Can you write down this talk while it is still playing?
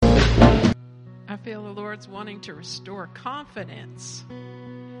feel the Lord's wanting to restore confidence.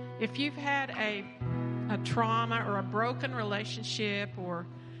 If you've had a trauma or a broken relationship or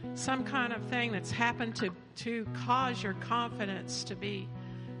some kind of thing that's happened to cause your confidence to be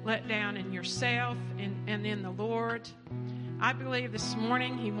let down in yourself and in the Lord, I believe this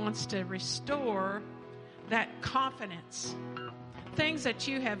morning He wants to restore that confidence. Things that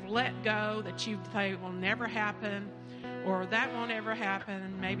you have let go that you say will never happen or that won't ever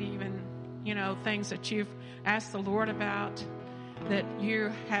happen, maybe even, things that you've asked the Lord about, that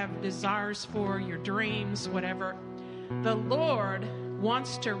you have desires for, your dreams, whatever. The Lord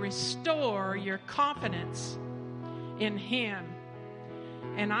wants to restore your confidence in Him.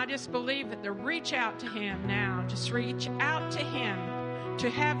 And I just believe that to reach out to Him now, just reach out to Him to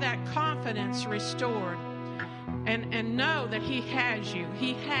have that confidence restored. And know that He has you.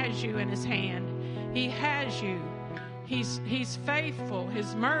 He has you in His hand. He has you. He's faithful.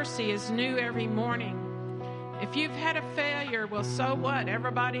 His mercy is new every morning. If you've had a failure, well, so what?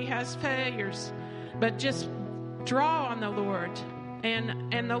 Everybody has failures. But just draw on the Lord.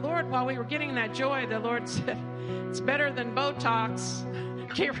 And the Lord, while we were getting that joy, the Lord said, it's better than Botox.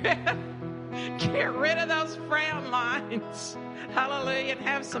 Get rid of those frown lines. Hallelujah. And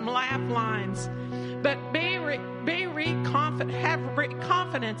have some laugh lines. But have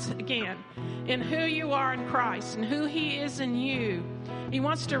confidence again in who you are in Christ and who He is in you. He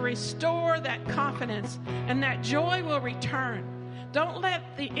wants to restore that confidence, and that joy will return. Don't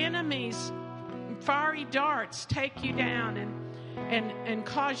let the enemy's fiery darts take you down and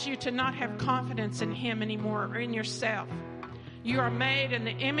cause you to not have confidence in Him anymore or in yourself. You are made in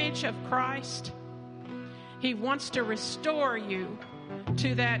the image of Christ. He wants to restore you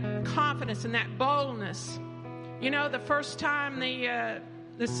to that confidence and that boldness. The first time the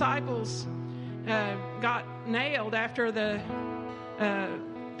disciples got nailed after the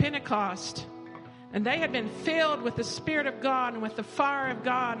Pentecost, and they had been filled with the Spirit of God and with the fire of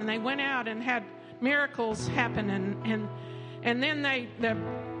God, and they went out and had miracles happen, and then the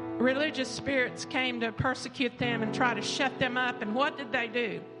religious spirits came to persecute them and try to shut them up. And what did they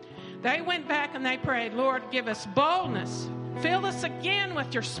do? They went back and they prayed, Lord, give us boldness. Fill us again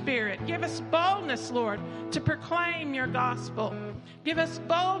with your Spirit. Give us boldness, Lord, to proclaim your gospel. Give us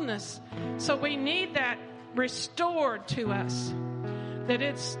boldness. So we need that restored to us.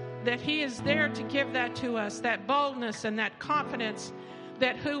 That He is there to give that to us, that boldness and that confidence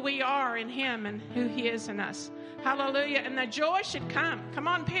that who we are in Him and who He is in us. Hallelujah. And the joy should come. Come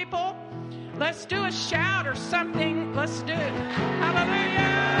on, people. Let's do a shout or something. Let's do it.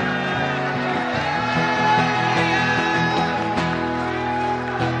 Hallelujah.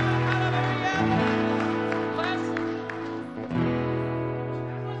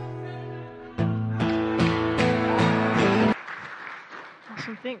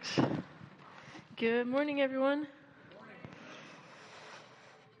 Awesome, thanks. Good morning, everyone.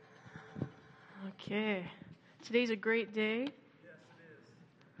 Okay, today's a great day.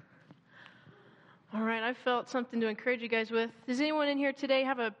 All right, I felt something to encourage you guys with. Does anyone in here today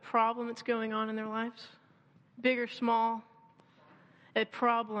have a problem that's going on in their lives? Big or small? A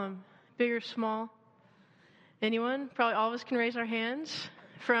problem, big or small? Anyone? Probably all of us can raise our hands.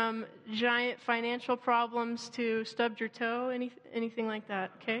 From giant financial problems to stubbed your toe, anything like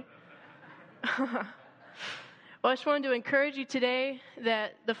that, okay? Well, I just wanted to encourage you today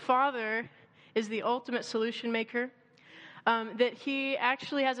that the Father is the ultimate solution maker, that He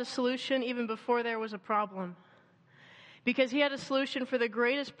actually has a solution even before there was a problem. Because He had a solution for the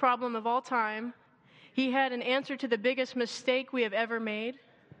greatest problem of all time. He had an answer to the biggest mistake we have ever made,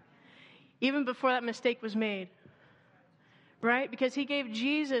 even before that mistake was made. Right? Because He gave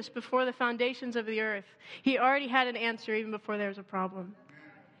Jesus before the foundations of the earth. He already had an answer even before there was a problem.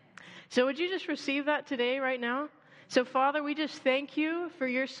 So would you just receive that today, right now? So Father, we just thank You for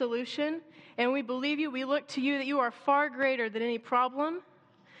Your solution. And we believe You. We look to You that You are far greater than any problem.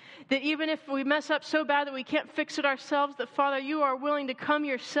 That even if we mess up so bad that we can't fix it ourselves, that Father, You are willing to come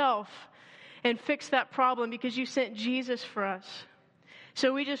Yourself and fix that problem because You sent Jesus for us.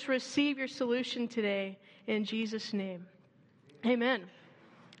 So we just receive Your solution today in Jesus' name. Amen.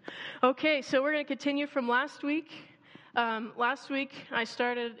 Okay, so we're going to continue from last week. Last week, I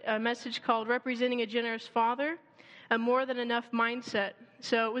started a message called Representing a Generous Father, a More Than Enough Mindset.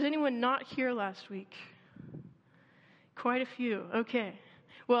 So was anyone not here last week? Quite a few. Okay.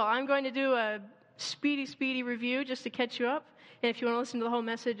 Well, I'm going to do a speedy review just to catch you up. And if you want to listen to the whole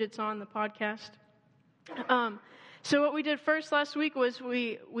message, it's on the podcast. So what we did first last week was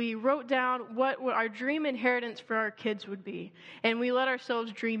we wrote down what our dream inheritance for our kids would be. And we let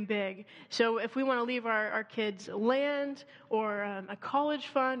ourselves dream big. So if we want to leave our kids land or a college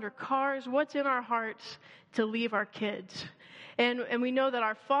fund or cars, what's in our hearts to leave our kids? And we know that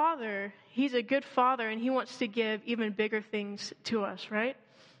our Father, He's a good Father, and He wants to give even bigger things to us, right?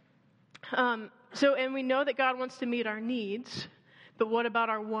 And we know that God wants to meet our needs, but what about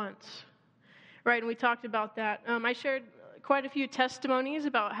our wants? Right, and we talked about that. I shared quite a few testimonies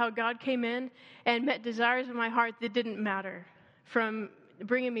about how God came in and met desires in my heart that didn't matter, from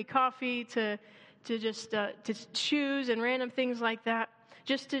bringing me coffee to just to shoes and random things like that,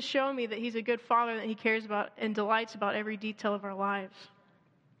 just to show me that He's a good Father, that He cares about and delights about every detail of our lives.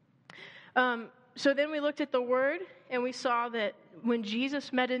 So then we looked at the Word, and we saw that when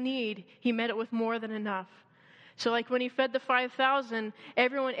Jesus met a need, He met it with more than enough. So like when He fed the 5,000,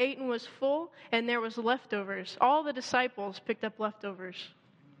 everyone ate and was full, and there was leftovers. All the disciples picked up leftovers.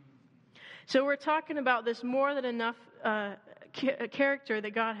 So we're talking about this more than enough character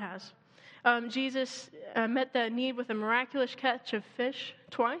that God has. Jesus met that need with a miraculous catch of fish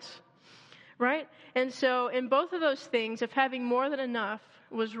twice, right? And so in both of those things, if having more than enough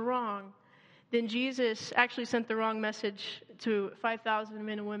was wrong, then Jesus actually sent the wrong message to 5,000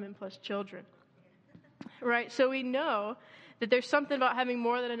 men and women plus children. Right? So we know that there's something about having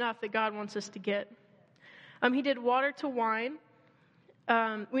more than enough that God wants us to get. He did water to wine.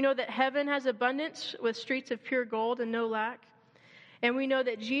 We know that heaven has abundance with streets of pure gold and no lack. And we know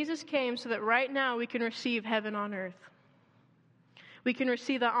that Jesus came so that right now we can receive heaven on earth. We can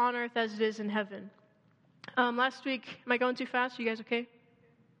receive that on earth as it is in heaven. Last week, am I going too fast? Are you guys okay?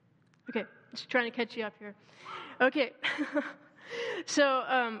 Okay, just trying to catch you up here. Okay.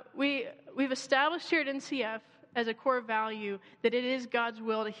 So we've established here at NCF as a core value that it is God's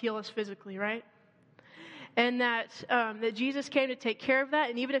will to heal us physically, right? And that Jesus came to take care of that.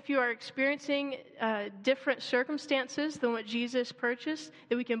 And even if you are experiencing different circumstances than what Jesus purchased,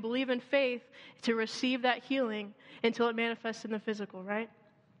 that we can believe in faith to receive that healing until it manifests in the physical, right?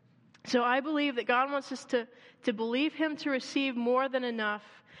 So I believe that God wants us to believe Him to receive more than enough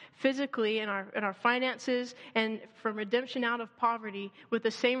physically in our finances and from redemption out of poverty with the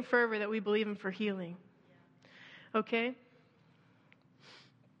same fervor that we believe Him for healing. Okay?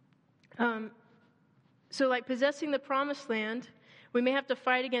 So like possessing the promised land, we may have to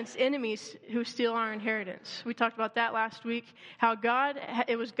fight against enemies who steal our inheritance. We talked about that last week, how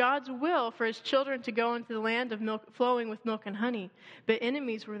it was God's will for His children to go into the land of milk, flowing with milk and honey. But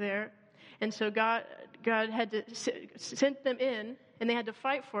enemies were there, and so God had to send them in, and they had to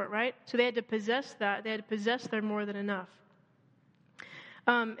fight for it, right? So they had to possess that. They had to possess their more than enough.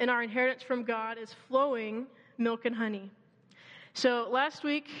 And our inheritance from God is flowing milk and honey. So last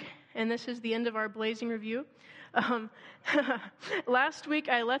week, and this is the end of our blazing review, last week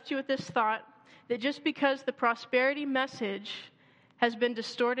I left you with this thought that just because the prosperity message has been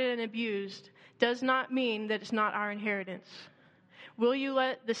distorted and abused does not mean that it's not our inheritance. Will you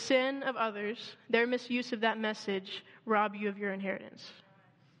let the sin of others, their misuse of that message, rob you of your inheritance?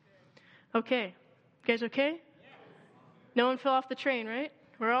 Okay. You guys okay? No one fell off the train, right?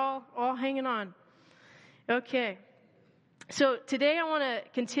 We're all hanging on. Okay. So today I want to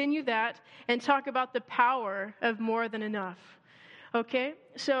continue that and talk about the power of more than enough. Okay?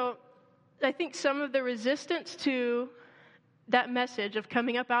 So I think some of the resistance to that message of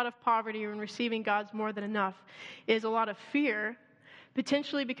coming up out of poverty and receiving God's more than enough is a lot of fear,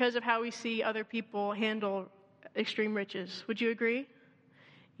 potentially because of how we see other people handle extreme riches. Would you agree?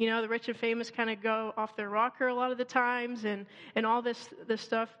 You know, the rich and famous kind of go off their rocker a lot of the times and all this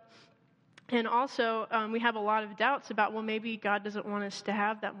stuff. And also, we have a lot of doubts about, well, maybe God doesn't want us to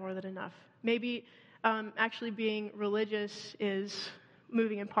have that more than enough. Maybe actually being religious is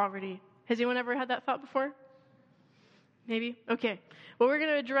moving in poverty. Has anyone ever had that thought before? Maybe? Okay. Well, we're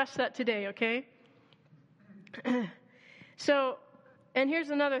going to address that today, okay? So, and here's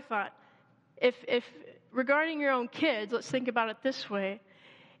another thought. If regarding your own kids, let's think about it this way.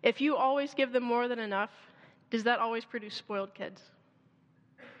 If you always give them more than enough, does that always produce spoiled kids?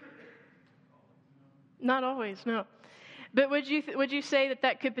 Not always, no. But would you say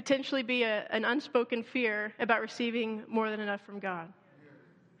that could potentially be an unspoken fear about receiving more than enough from God?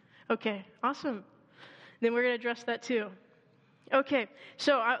 Okay, awesome. Then we're going to address that too. Okay,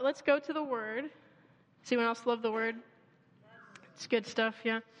 so let's go to the Word. Does anyone else love the Word? It's good stuff,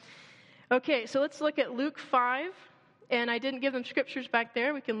 yeah. Okay, so let's look at Luke 5. And I didn't give them scriptures back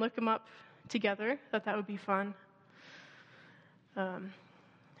there. We can look them up together. Thought that would be fun.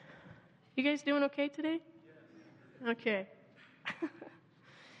 You guys doing okay today? Okay.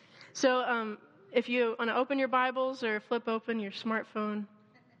 So if you want to open your Bibles or flip open your smartphone.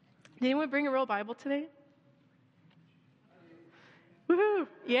 Did anyone bring a real Bible today? Woohoo!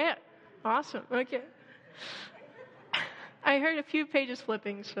 Yeah. Awesome. Okay. I heard a few pages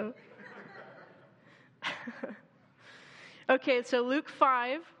flipping, so. Okay, so Luke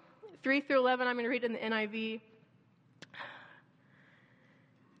 5, 3 through 11, I'm going to read in the NIV.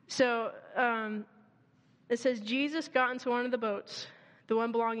 So, it says, Jesus got into one of the boats, the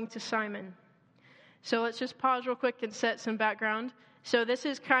one belonging to Simon. So let's just pause real quick and set some background. So this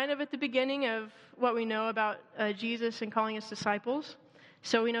is kind of at the beginning of what we know about Jesus and calling his disciples.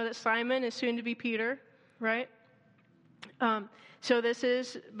 So we know that Simon is soon to be Peter, right? So this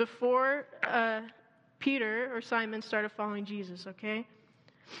is before Peter or Simon started following Jesus, okay?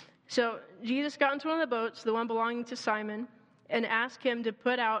 So Jesus got into one of the boats, the one belonging to Simon, and asked him to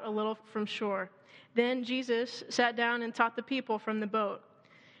put out a little from shore. Then Jesus sat down and taught the people from the boat.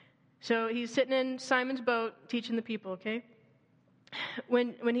 So he's sitting in Simon's boat teaching the people, okay?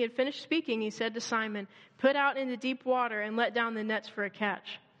 When he had finished speaking, he said to Simon, "Put out into deep water and let down the nets for a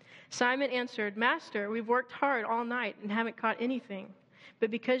catch." Simon answered, "Master, we've worked hard all night and haven't caught anything.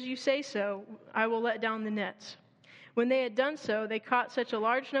 But because you say so, I will let down the nets." When they had done so, they caught such a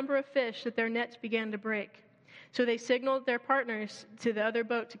large number of fish that their nets began to break. So they signaled their partners to the other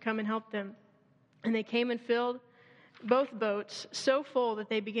boat to come and help them. And they came and filled both boats so full that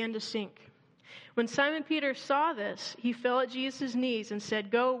they began to sink. When Simon Peter saw this, he fell at Jesus' knees and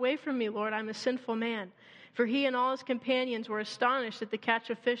said, "Go away from me, Lord, I'm a sinful man." For he and all his companions were astonished at the catch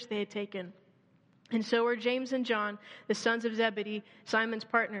of fish they had taken. And so were James and John, the sons of Zebedee, Simon's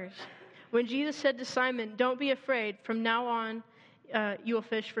partners. When Jesus said to Simon, "Don't be afraid, from now on you will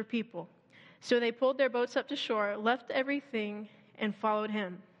fish for people." So they pulled their boats up to shore, left everything, and followed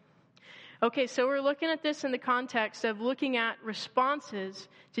him. Okay, so we're looking at this in the context of looking at responses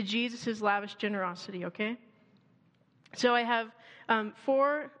to Jesus' lavish generosity, okay? So I have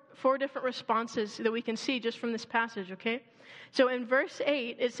four different responses that we can see just from this passage, okay? So in verse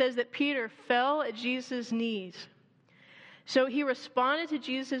 8, it says that Peter fell at Jesus' knees. So he responded to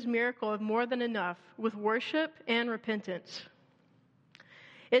Jesus' miracle of more than enough with worship and repentance.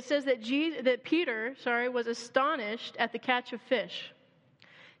 It says that Peter was astonished at the catch of fish.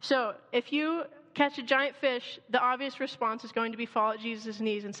 So if you catch a giant fish, the obvious response is going to be fall at Jesus'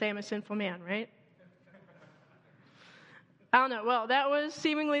 knees and say, "I'm a sinful man," right? I don't know. Well, that was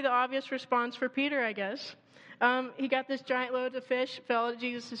seemingly the obvious response for Peter, I guess. He got this giant load of fish, fell at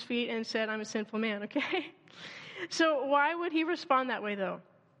Jesus' feet, and said, "I'm a sinful man," okay? So why would he respond that way, though?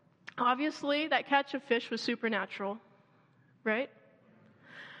 Obviously, that catch of fish was supernatural, right?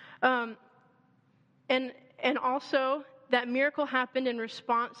 And also, that miracle happened in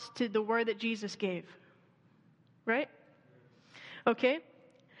response to the word that Jesus gave, right? Okay?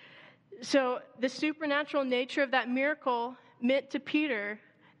 So the supernatural nature of that miracle meant to Peter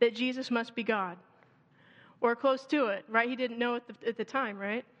that Jesus must be God, or close to it, right? He didn't know at the time,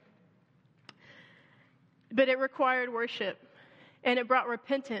 right? But it required worship, and it brought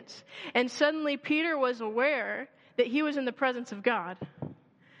repentance. And suddenly Peter was aware that he was in the presence of God.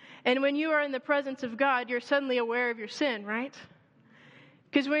 And when you are in the presence of God, you're suddenly aware of your sin, right?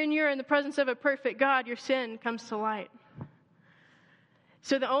 Because when you're in the presence of a perfect God, your sin comes to light.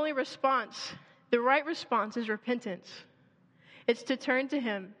 So the only response, the right response, is repentance. It's to turn to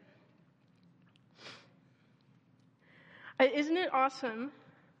him. Isn't it awesome?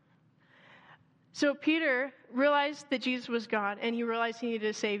 So Peter realized that Jesus was God, and he realized he needed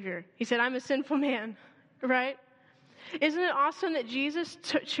a Savior. He said, "I'm a sinful man," right? Isn't it awesome that Jesus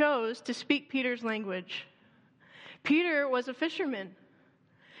chose to speak Peter's language? Peter was a fisherman.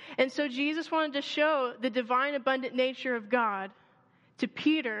 And so Jesus wanted to show the divine abundant nature of God to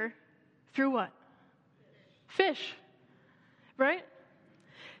Peter through what? Fish. Right?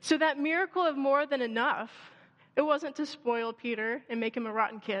 So that miracle of more than enough, it wasn't to spoil Peter and make him a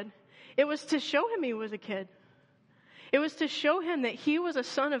rotten kid. It was to show him he was a kid. It was to show him that he was a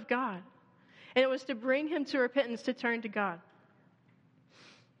son of God. And it was to bring him to repentance, to turn to God.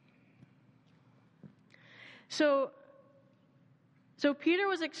 So Peter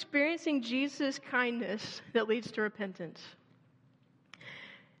was experiencing Jesus' kindness that leads to repentance.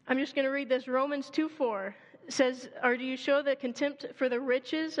 I'm just going to read this. Romans 2:4 says, "Or do you show the contempt for the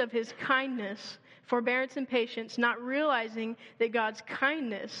riches of his kindness, forbearance and patience, not realizing that God's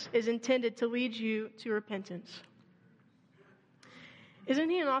kindness is intended to lead you to repentance?" Isn't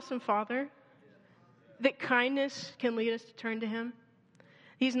he an awesome father? That kindness can lead us to turn to him.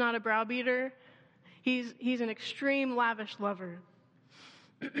 He's not a browbeater. He's an extreme, lavish lover.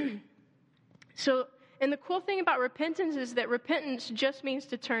 So, and the cool thing about repentance is that repentance just means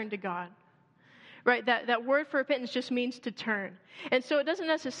to turn to God. Right? That word for repentance just means to turn. And so it doesn't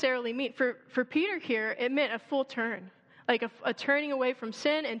necessarily mean, for Peter here, it meant a full turn. Like a turning away from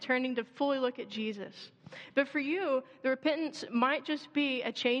sin and turning to fully look at Jesus. But for you, the repentance might just be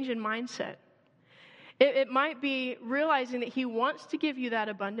a change in mindset. It might be realizing that he wants to give you that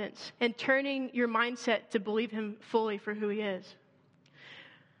abundance and turning your mindset to believe him fully for who he is.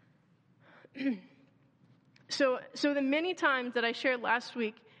 So the many times that I shared last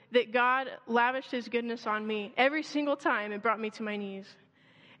week that God lavished his goodness on me, every single time it brought me to my knees.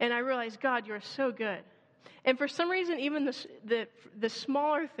 And I realized, God, you're so good. And for some reason, even the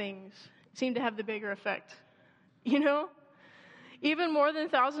smaller things seem to have the bigger effect. You know? Even more than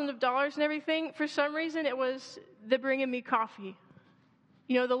thousands of dollars and everything, for some reason it was the bringing me coffee.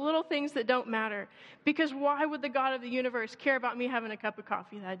 You know, the little things that don't matter. Because why would the God of the universe care about me having a cup of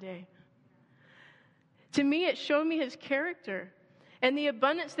coffee that day? To me, it showed me his character. And the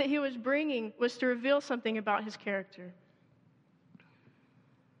abundance that he was bringing was to reveal something about his character.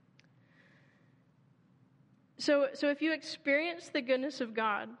 So if you experience the goodness of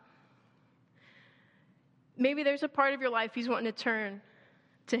God, maybe there's a part of your life he's wanting to turn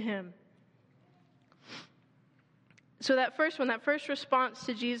to him. So that first response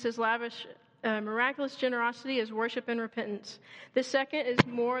to Jesus' lavish, miraculous generosity is worship and repentance. The second is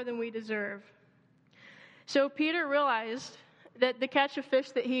more than we deserve. So Peter realized that the catch of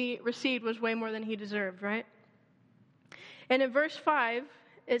fish that he received was way more than he deserved, right? And in verse 5,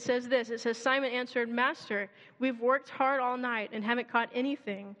 it says this. It says, Simon answered, Master, we've worked hard all night and haven't caught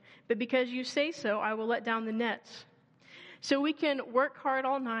anything. But because you say so, I will let down the nets. So we can work hard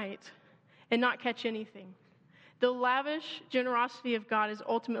all night and not catch anything. The lavish generosity of God is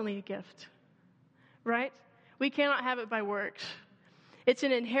ultimately a gift, right? We cannot have it by works. It's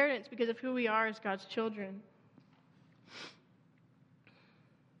an inheritance because of who we are as God's children.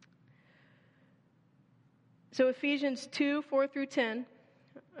 So Ephesians 2:4-10,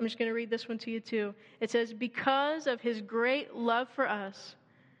 I'm just going to read this one to you too. It says, because of his great love for us,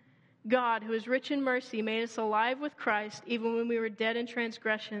 God, who is rich in mercy, made us alive with Christ even when we were dead in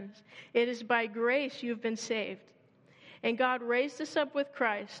transgressions. It is by grace you have been saved. And God raised us up with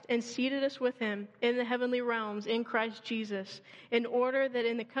Christ and seated us with him in the heavenly realms in Christ Jesus, in order that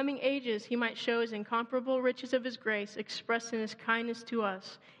in the coming ages he might show his incomparable riches of his grace expressed in his kindness to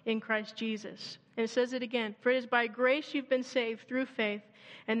us in Christ Jesus. And it says it again, for it is by grace you've been saved through faith,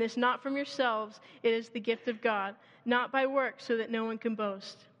 and this not from yourselves, it is the gift of God, not by works so that no one can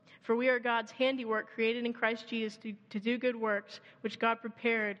boast. For we are God's handiwork, created in Christ Jesus to do good works, which God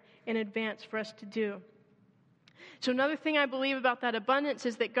prepared in advance for us to do. So another thing I believe about that abundance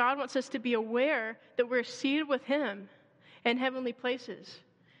is that God wants us to be aware that we're seated with him in heavenly places.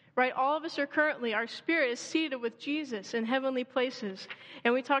 Right? All of us are currently, our spirit is seated with Jesus in heavenly places.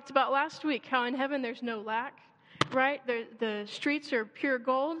 And we talked about last week how in heaven there's no lack. Right? The streets are pure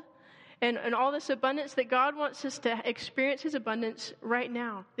gold. And all this abundance that God wants us to experience his abundance right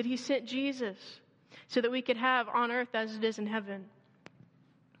now. That he sent Jesus so that we could have on earth as it is in heaven.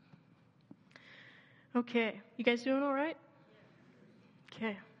 Okay. You guys doing all right?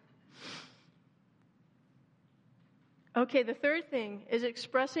 Okay. Okay, the third thing is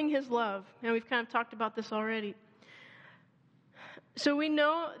expressing his love. And we've kind of talked about this already. So we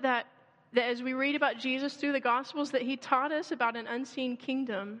know that as we read about Jesus through the Gospels, that he taught us about an unseen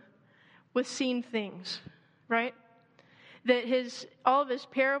kingdom with seen things, right? That all of his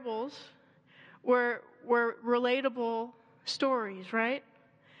parables were relatable stories, right?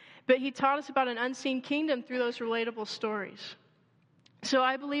 But he taught us about an unseen kingdom through those relatable stories. So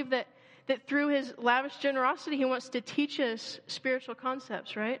I believe that through his lavish generosity, he wants to teach us spiritual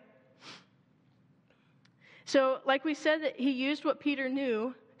concepts, right? So like we said, that he used what Peter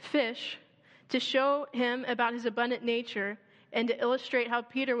knew, fish, to show him about his abundant nature and to illustrate how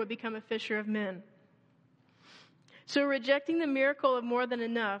Peter would become a fisher of men. So rejecting the miracle of more than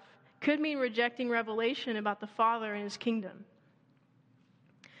enough could mean rejecting revelation about the Father and his kingdom.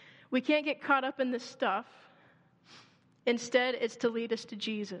 We can't get caught up in this stuff. Instead, it's to lead us to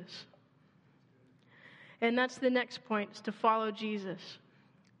Jesus. And that's the next point, is to follow Jesus.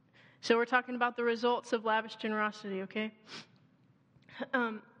 So we're talking about the results of lavish generosity, okay?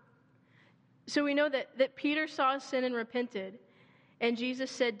 So we know that Peter saw his sin and repented. And Jesus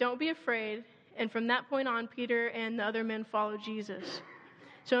said, don't be afraid. And from that point on, Peter and the other men followed Jesus.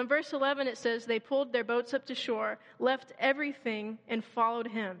 So in verse 11, it says, they pulled their boats up to shore, left everything, and followed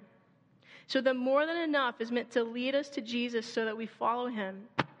him. So the more than enough is meant to lead us to Jesus so that we follow him.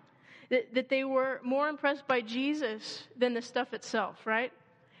 That they were more impressed by Jesus than the stuff itself, right?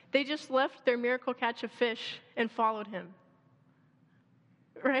 They just left their miracle catch of fish and followed him.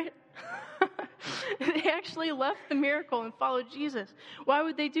 Right? actually left the miracle and followed Jesus. Why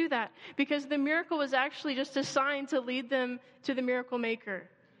would they do that? Because the miracle was actually just a sign to lead them to the miracle maker.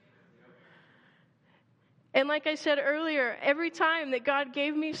 And like I said earlier, every time that God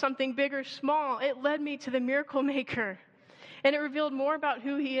gave me something big or small, it led me to the miracle maker. And it revealed more about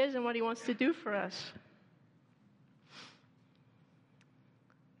who he is and what he wants to do for us.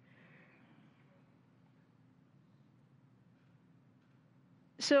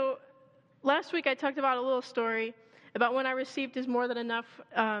 So last week I talked about a little story about when I received is more than enough.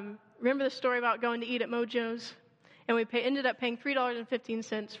 Remember the story about going to eat at Mojo's? And we ended up paying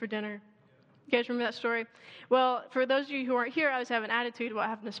 $3.15 for dinner. You guys remember that story? Well, for those of you who aren't here, I was having an attitude about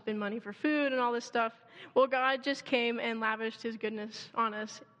having to spend money for food and all this stuff. Well, God just came and lavished his goodness on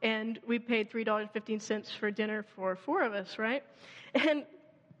us, and we paid $3.15 for dinner for 4 of us, right? And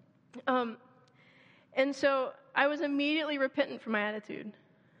so I was immediately repentant for my attitude.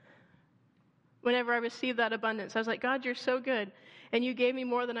 Whenever I received that abundance, I was like, God, you're so good, and you gave me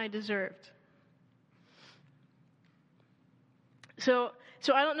more than I deserved. So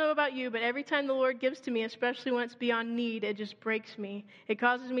I don't know about you, but every time the Lord gives to me, especially when it's beyond need, it just breaks me. It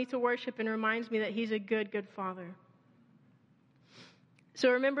causes me to worship and reminds me that he's a good, good Father.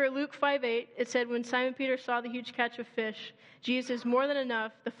 So remember Luke 5:8, it said, when Simon Peter saw the huge catch of fish, Jesus, more than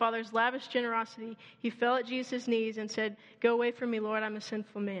enough, the Father's lavish generosity, he fell at Jesus' knees and said, go away from me, Lord, I'm a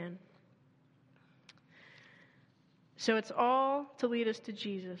sinful man. So it's all to lead us to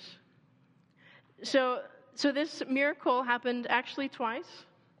Jesus. So this miracle happened actually twice.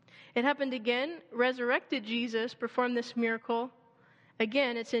 It happened again. Resurrected Jesus performed this miracle.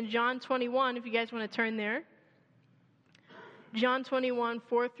 Again, it's in John 21, if you guys want to turn there. John 21,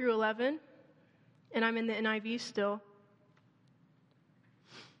 4 through 11. And I'm in the NIV still.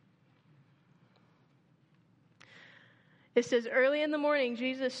 It says, early in the morning,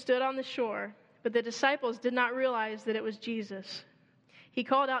 Jesus stood on the shore, but the disciples did not realize that it was Jesus. He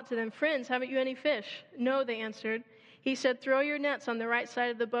called out to them, friends, haven't you any fish? No, they answered. He said, throw your nets on the right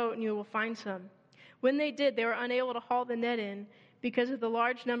side of the boat and you will find some. When they did, they were unable to haul the net in because of the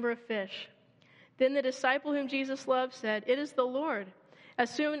large number of fish. Then the disciple whom Jesus loved said, it is the Lord. As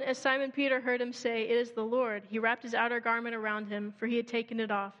soon as Simon Peter heard him say, it is the Lord, he wrapped his outer garment around him, for he had taken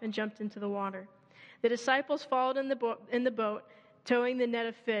it off, and jumped into the water. The disciples followed in the boat, towing the net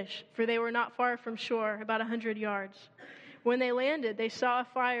of fish, for they were not far from shore, about 100 yards. When they landed, they saw a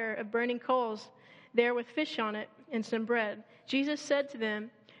fire of burning coals there with fish on it and some bread. Jesus said to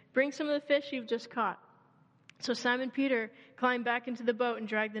them, bring some of the fish you've just caught. So Simon Peter climbed back into the boat and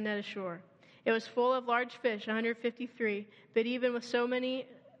dragged the net ashore. It was full of large fish, 153, but even with so many,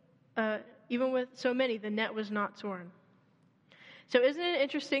 the net was not torn. So isn't it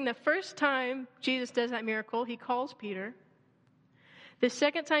interesting? The first time Jesus does that miracle, he calls Peter. The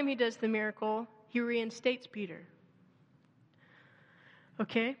second time he does the miracle, he reinstates Peter.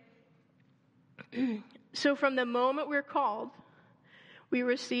 Okay? So from the moment we're called, we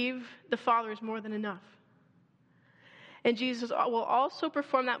receive the Father's more than enough. And Jesus will also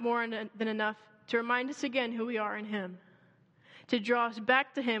perform that more than enough to remind us again who we are in him, to draw us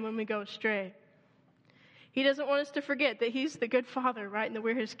back to him when we go astray. He doesn't want us to forget that he's the good Father, right, and that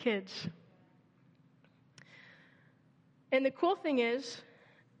we're his kids. And the cool thing is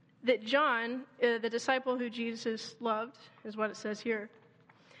that John, the disciple who Jesus loved, is what it says here,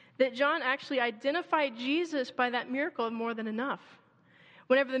 that John actually identified Jesus by that miracle of more than enough.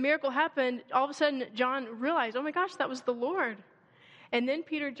 Whenever the miracle happened, all of a sudden John realized, oh my gosh, that was the Lord. And then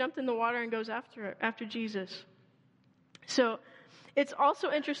Peter jumped in the water and goes after Jesus. So it's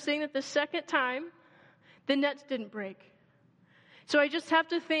also interesting that the second time, the nets didn't break. So I just have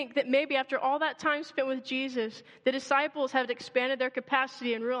to think that maybe after all that time spent with Jesus, the disciples have expanded their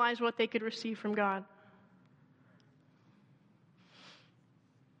capacity and realized what they could receive from God.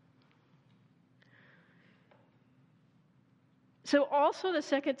 So also the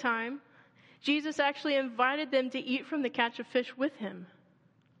second time, Jesus actually invited them to eat from the catch of fish with him.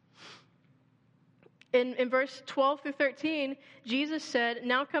 In verse 12 through 13, Jesus said,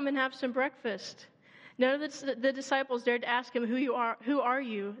 now come and have some breakfast. None of the disciples dared to ask him, who are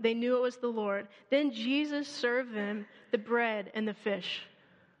you? They knew it was the Lord. Then Jesus served them the bread and the fish.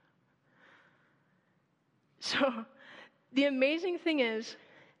 So the amazing thing is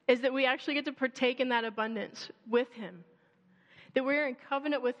that we actually get to partake in that abundance with him. That we're in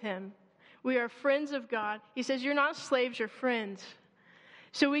covenant with him. We are friends of God. He says, you're not slaves, you're friends.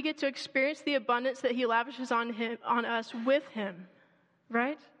 So we get to experience the abundance that he lavishes on us with him.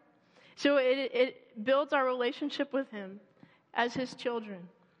 Right? So it builds our relationship with him as his children.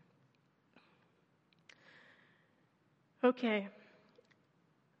 Okay.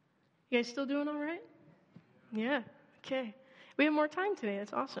 You guys still doing all right? Yeah, okay. We have more time today.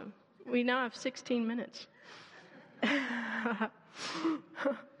 That's awesome. We now have 16 minutes.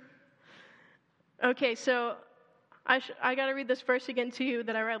 Okay, so I got to read this verse again to you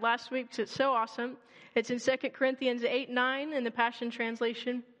that I read last week because it's so awesome. It's in 2 Corinthians 8:9 in the Passion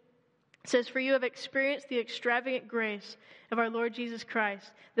Translation. It says, "For you have experienced the extravagant grace of our Lord Jesus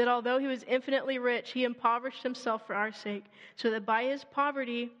Christ, that although he was infinitely rich, he impoverished himself for our sake, so that by his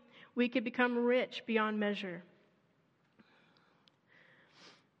poverty we could become rich beyond measure."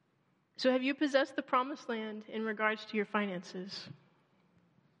 So have you possessed the promised land in regards to your finances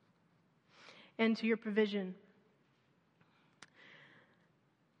and to your provision?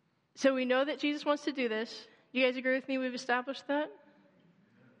 So we know that Jesus wants to do this. You guys agree with me? We've established that?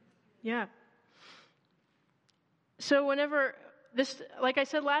 Yeah. So like I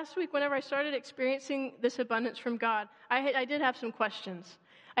said last week, whenever I started experiencing this abundance from God, I did have some questions.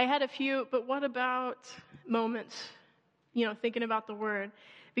 I had a few, but what about moments, thinking about the word?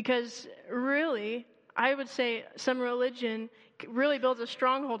 Because really, I would say some religion really builds a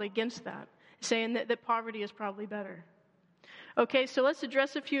stronghold against that, saying that poverty is probably better. Okay, so let's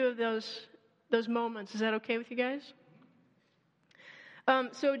address a few of those moments. Is that okay with you guys?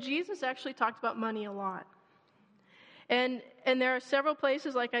 So Jesus actually talked about money a lot. And there are several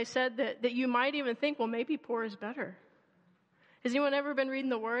places, like I said, that you might even think, well, maybe poor is better. Has anyone ever been reading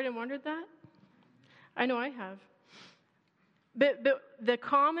the Word and wondered that? I know I have. But the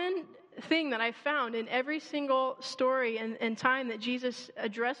common thing that I found in every single story and time that Jesus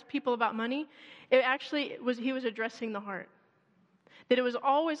addressed people about money, it actually was he was addressing the heart. That it was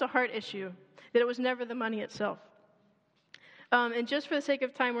always a heart issue. That it was never the money itself. And just for the sake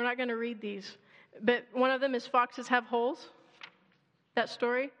of time, we're not going to read these. But one of them is foxes have holes. That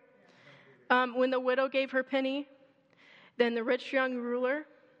story. When the widow gave her penny. Then the rich young ruler.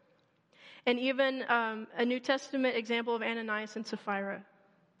 And even a New Testament example of Ananias and Sapphira.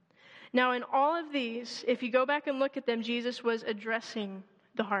 Now, in all of these, if you go back and look at them, Jesus was addressing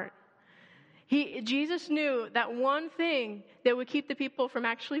the heart. Jesus knew that one thing that would keep the people from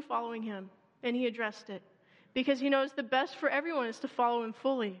actually following him. And he addressed it. Because he knows the best for everyone is to follow him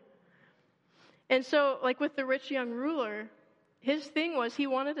fully. And so, like with the rich young ruler, his thing was he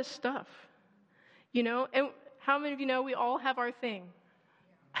wanted his stuff. And how many of you know we all have our thing?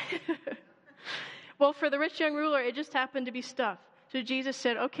 Well, for the rich young ruler, it just happened to be stuff. So Jesus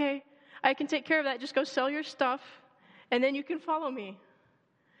said, okay, I can take care of that. Just go sell your stuff, and then you can follow me.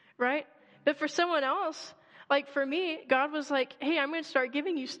 Right? But for someone else, like for me, God was like, hey, I'm going to start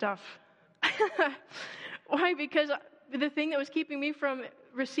giving you stuff. Why? Because the thing that was keeping me from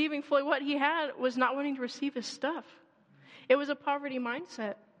receiving fully what he had was not wanting to receive his stuff. It was a poverty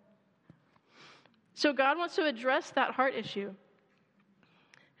mindset. So God wants to address that heart issue.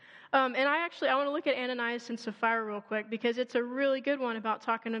 And I want to look at Ananias and Sapphira real quick because it's a really good one about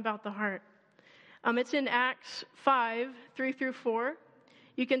talking about the heart. It's in Acts 5, 3 through 4.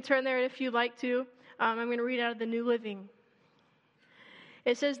 You can turn there if you'd like to. I'm going to read out of the New Living.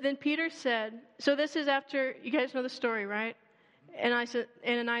 It says, then Peter said, so this is after, you guys know the story, right?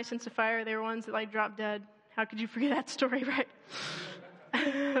 Ananias and Sapphira, they were ones that dropped dead. How could you forget that story, right?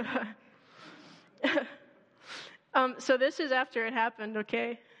 So this is after it happened,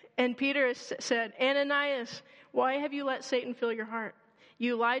 okay? And Peter said, Ananias, why have you let Satan fill your heart?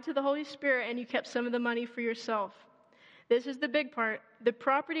 You lied to the Holy Spirit and you kept some of the money for yourself. This is the big part. The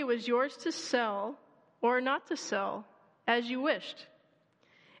property was yours to sell or not to sell as you wished.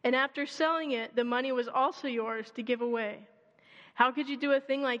 And after selling it, the money was also yours to give away. How could you do a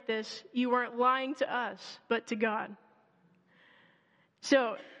thing like this? You weren't lying to us, but to God.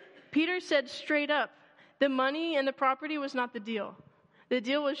 So Peter said straight up, the money and the property was not the deal. The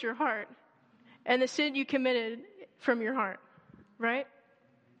deal was your heart and the sin you committed from your heart, right?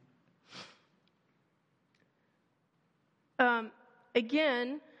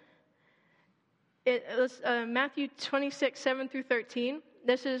 Again, Matthew 26, 7 through 13.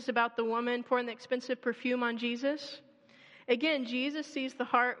 This is about the woman pouring the expensive perfume on Jesus. Again, Jesus sees the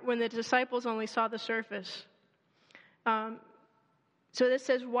heart when the disciples only saw the surface. So this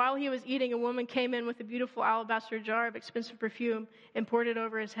says, while he was eating, a woman came in with a beautiful alabaster jar of expensive perfume and poured it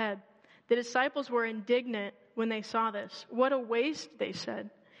over his head. The disciples were indignant when they saw this. What a waste, they said.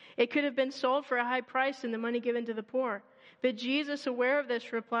 It could have been sold for a high price and the money given to the poor. But Jesus, aware of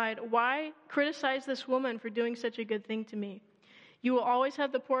this, replied, why criticize this woman for doing such a good thing to me? You will always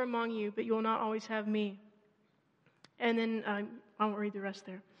have the poor among you, but you will not always have me. And then I won't read the rest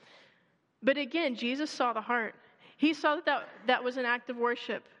there. But again, Jesus saw the heart. He saw that was an act of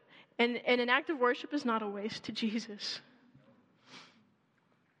worship. And an act of worship is not a waste to Jesus.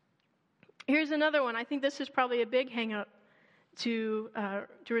 Here's another one. I think this is probably a big hang-up to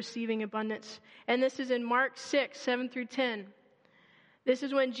receiving abundance. And this is in Mark 6, 7 through 10. This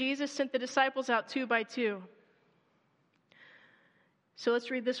is when Jesus sent the disciples out 2 by 2. So let's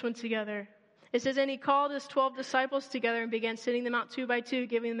read this one together. It says, and he called his 12 disciples together and began sending them out 2 by 2,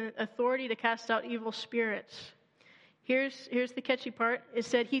 giving them authority to cast out evil spirits. Here's the catchy part. It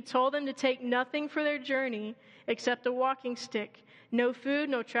said, he told them to take nothing for their journey except a walking stick. No food,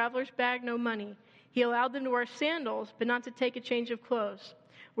 no traveler's bag, no money. He allowed them to wear sandals, but not to take a change of clothes.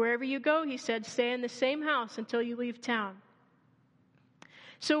 Wherever you go, he said, stay in the same house until you leave town.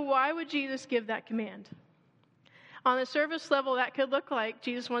 So why would Jesus give that command? On the surface level, that could look like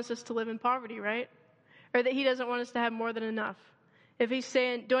Jesus wants us to live in poverty, right? Or that he doesn't want us to have more than enough. If he's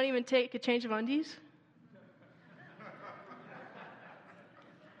saying, don't even take a change of undies.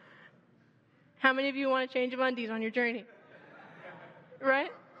 How many of you want a change of undies on your journey?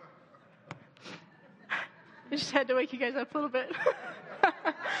 Right? I just had to wake you guys up a little bit.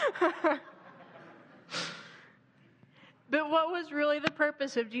 But what was really the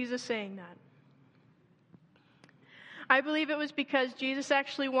purpose of Jesus saying that? I believe it was because Jesus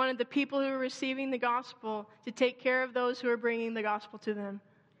actually wanted the people who were receiving the gospel to take care of those who are bringing the gospel to them.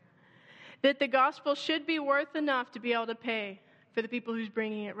 That the gospel should be worth enough to be able to pay for the people who's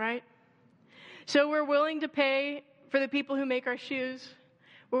bringing it, right? So we're willing to pay for the people who make our shoes.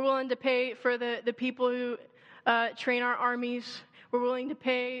 We're willing to pay for the people who train our armies. We're willing to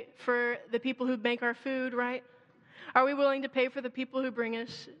pay for the people who make our food, right? Are we willing to pay for the people who bring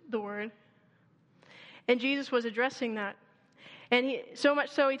us the word? And Jesus was addressing that. And so much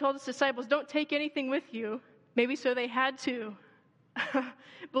so, he told his disciples, don't take anything with you. Maybe so they had to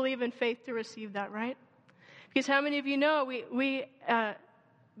believe in faith to receive that, right? Because how many of you know we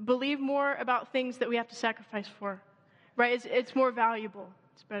believe more about things that we have to sacrifice for, right? It's more valuable.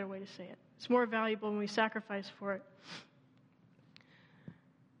 It's a better way to say it. It's more valuable when we sacrifice for it.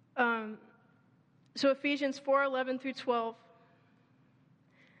 So Ephesians 4:11 through 12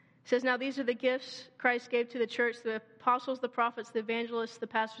 says, now these are the gifts Christ gave to the church, the apostles, the prophets, the evangelists, the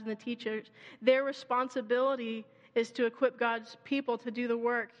pastors, and the teachers. Their responsibility is to equip God's people to do the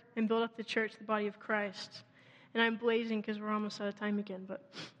work and build up the church, the body of Christ. And I'm blazing because we're almost out of time again. But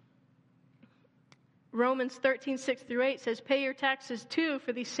Romans 13:6 through 8 says, pay your taxes too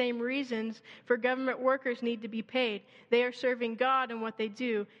for these same reasons, for government workers need to be paid. They are serving God in what they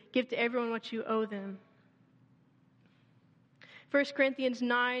do. Give to everyone what you owe them. 1 Corinthians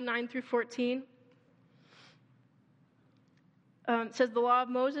 9 through 14 says, the law of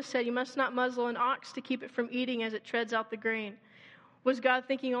Moses said, you must not muzzle an ox to keep it from eating as it treads out the grain. Was God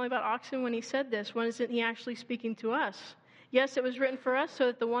thinking only about oxen when he said this? When isn't he actually speaking to us? Yes, it was written for us so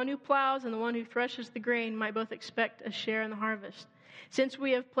that the one who plows and the one who threshes the grain might both expect a share in the harvest. Since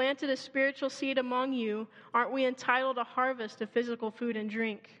we have planted a spiritual seed among you, aren't we entitled to harvest of physical food and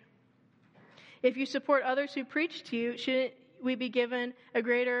drink? If you support others who preach to you, shouldn't we be given a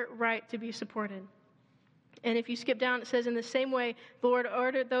greater right to be supported? And if you skip down, it says, in the same way, the Lord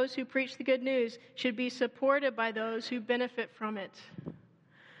ordered those who preach the good news should be supported by those who benefit from it.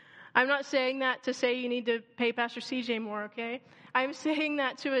 I'm not saying that to say you need to pay Pastor CJ more, okay? I'm saying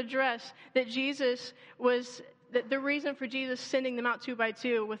that to address that Jesus was, that the reason for Jesus sending them out 2 by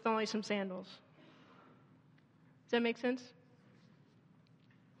 2 with only some sandals. Does that make sense?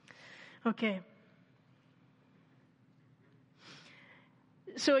 Okay.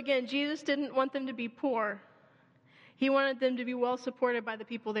 So again, Jesus didn't want them to be poor. He wanted them to be well supported by the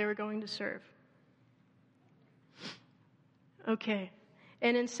people they were going to serve. Okay.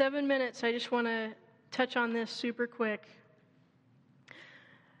 And in 7 minutes, I just want to touch on this super quick.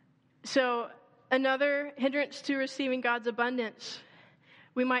 So another hindrance to receiving God's abundance,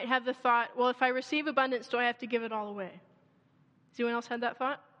 we might have the thought, well, if I receive abundance, do I have to give it all away? Has anyone else had that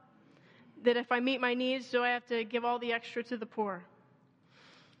thought? That if I meet my needs, do I have to give all the extra to the poor?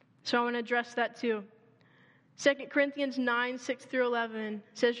 So I want to address that too. 2 Corinthians 9, 6 through 11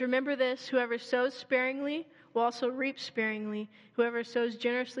 says, remember this, whoever sows sparingly will also reap sparingly. Whoever sows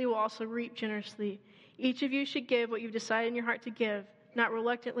generously will also reap generously. Each of you should give what you've decided in your heart to give, not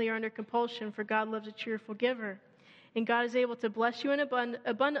reluctantly or under compulsion, for God loves a cheerful giver. And God is able to bless you in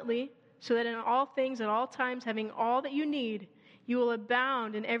abundantly, so that in all things, at all times, having all that you need, you will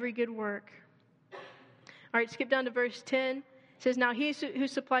abound in every good work. All right, skip down to verse 10. It says, now he who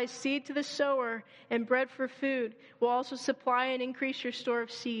supplies seed to the sower and bread for food will also supply and increase your store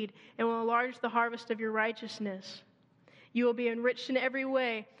of seed and will enlarge the harvest of your righteousness. You will be enriched in every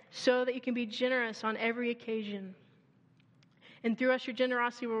way so that you can be generous on every occasion. And through us, your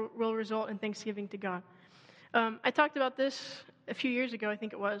generosity will result in thanksgiving to God. I talked about this a few years ago, I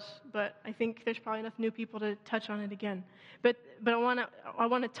think it was, but I think there's probably enough new people to touch on it again. But I want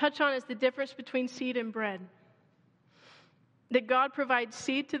to touch on is the difference between seed and bread. That God provides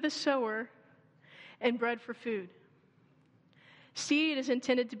seed to the sower and bread for food. Seed is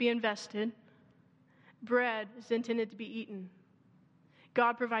intended to be invested. Bread is intended to be eaten.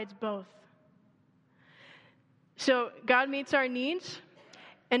 God provides both. So God meets our needs,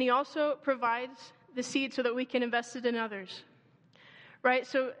 and he also provides the seed so that we can invest it in others. Right?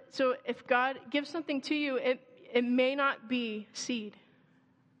 So if God gives something to you, it may not be seed.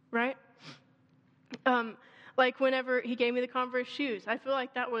 Right? Like whenever he gave me the Converse shoes, I feel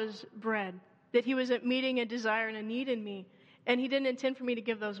like that was bread. That he was meeting a desire and a need in me. And he didn't intend for me to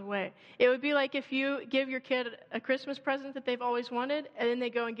give those away. It would be like if you give your kid a Christmas present that they've always wanted, and then they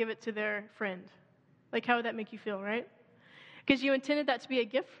go and give it to their friend. Like, how would that make you feel, right? Because you intended that to be a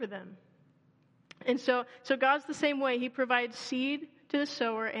gift for them. And so God's the same way. He provides seed to the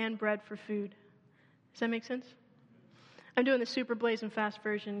sower and bread for food. Does that make sense? I'm doing the super blazing fast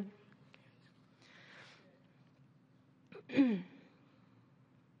version.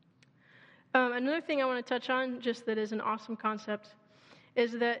 Another thing I want to touch on, just that is an awesome concept,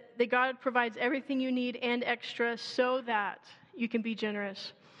 is that God provides everything you need and extra so that you can be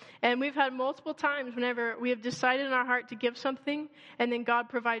generous. And we've had multiple times whenever we have decided in our heart to give something, and then God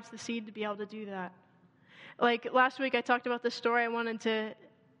provides the seed to be able to do that. Like last week I talked about the story. It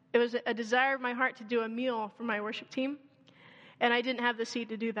was a desire of my heart to do a meal for my worship team, and I didn't have the seed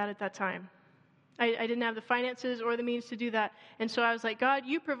to do that at that time. I didn't have the finances or the means to do that. And so I was like, God,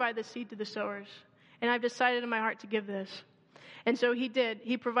 you provide the seed to the sowers. And I've decided in my heart to give this. And so he did.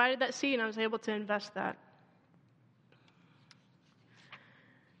 He provided that seed, and I was able to invest that.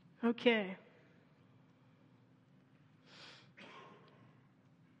 Okay.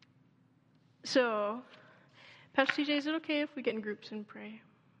 So, Pastor TJ, is it okay if we get in groups and pray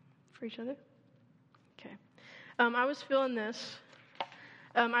for each other? Okay. I was feeling this.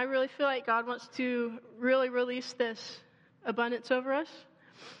 I really feel like God wants to really release this abundance over us.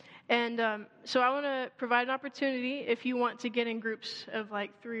 And so I want to provide an opportunity if you want to get in groups of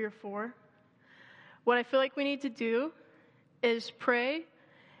like 3 or 4. What I feel like we need to do is pray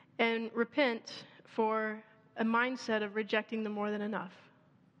and repent for a mindset of rejecting the more than enough.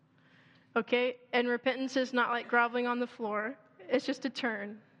 Okay? And repentance is not like groveling on the floor. It's just a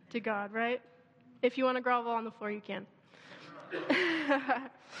turn to God, right? If you want to grovel on the floor, you can.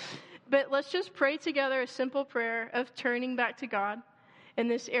 But let's just pray together a simple prayer of turning back to God in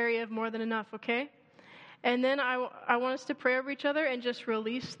this area of more than enough, okay? And then I want us to pray over each other and just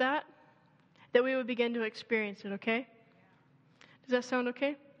release that we would begin to experience it, okay? Does that sound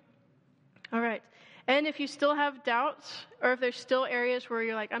okay? All right. And if you still have doubts, or if there's still areas where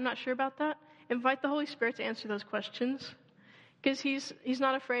you're like, I'm not sure about that, invite the Holy Spirit to answer those questions, because he's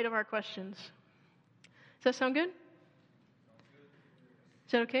not afraid of our questions. Does that sound good?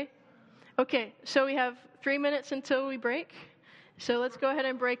 Is that okay? Okay, so we have 3 minutes until we break. So let's go ahead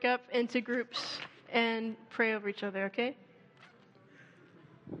and break up into groups and pray over each other, okay?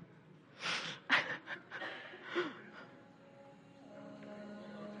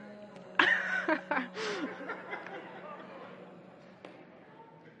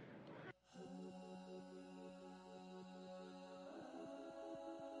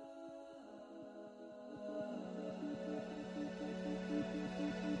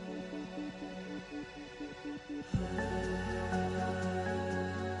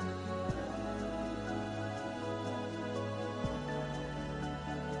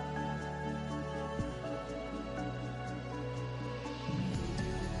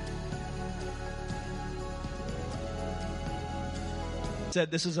 Said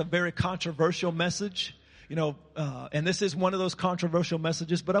this is a very controversial message, and this is one of those controversial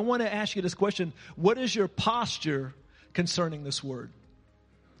messages, but I want to ask you this question. What is your posture concerning this word?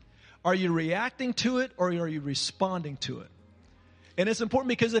 Are you reacting to it, or are you responding to it? And it's important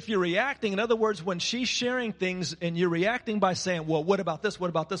because if you're reacting, in other words, when she's sharing things and you're reacting by saying, well, what about this? What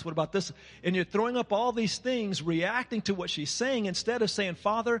about this? What about this? And you're throwing up all these things, reacting to what she's saying instead of saying,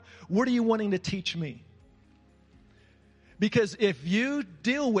 Father, what are you wanting to teach me? Because if you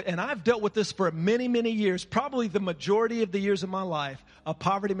deal with, and I've dealt with this for many, many years, probably the majority of the years of my life, a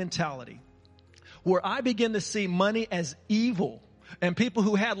poverty mentality, where I begin to see money as evil and people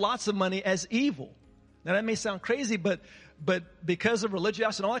who had lots of money as evil. Now that may sound crazy, but because of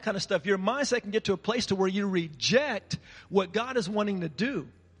religiosity and all that kind of stuff, your mindset can get to a place to where you reject what God is wanting to do.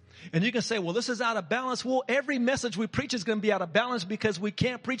 And you can say, well, this is out of balance. Well, every message we preach is going to be out of balance because we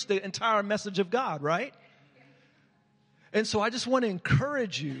can't preach the entire message of God, right? And so I just want to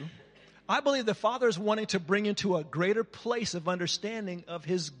encourage you. I believe the Father is wanting to bring you to a greater place of understanding of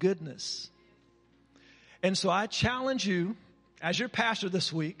His goodness. And so I challenge you, as your pastor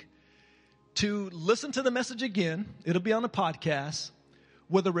this week, to listen to the message again. It'll be on the podcast,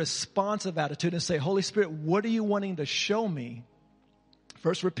 with a responsive attitude and say, Holy Spirit, what are you wanting to show me?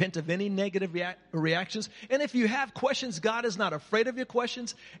 First, repent of any negative reactions. And if you have questions, God is not afraid of your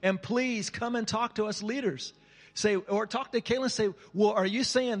questions. And please come and talk to us leaders. Or talk to Kalyn and say, well, are you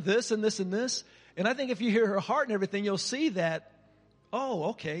saying this and this and this? And I think if you hear her heart and everything, you'll see that, oh,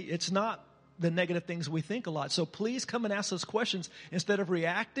 okay, it's not the negative things we think a lot. So please come and ask those questions instead of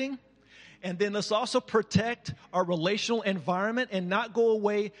reacting. And then let's also protect our relational environment and not go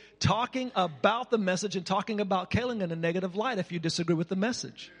away talking about the message and talking about Kalyn in a negative light if you disagree with the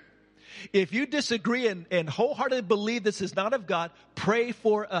message. If you disagree and wholeheartedly believe this is not of God, pray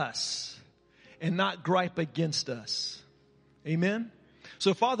for us and not gripe against us. Amen?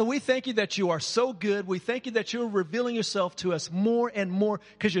 So, Father, we thank you that you are so good. We thank you that you're revealing yourself to us more and more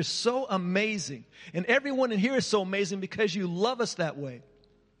because you're so amazing. And everyone in here is so amazing because you love us that way.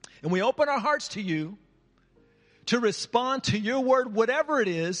 And we open our hearts to you to respond to your word, whatever it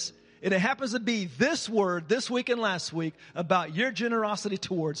is. And it happens to be this word this week and last week about your generosity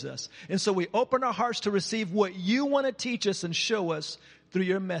towards us. And so we open our hearts to receive what you want to teach us and show us through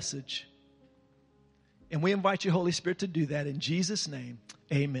your message. And we invite you, Holy Spirit, to do that in Jesus' name.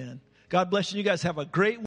 Amen. God bless you. You guys have a great week.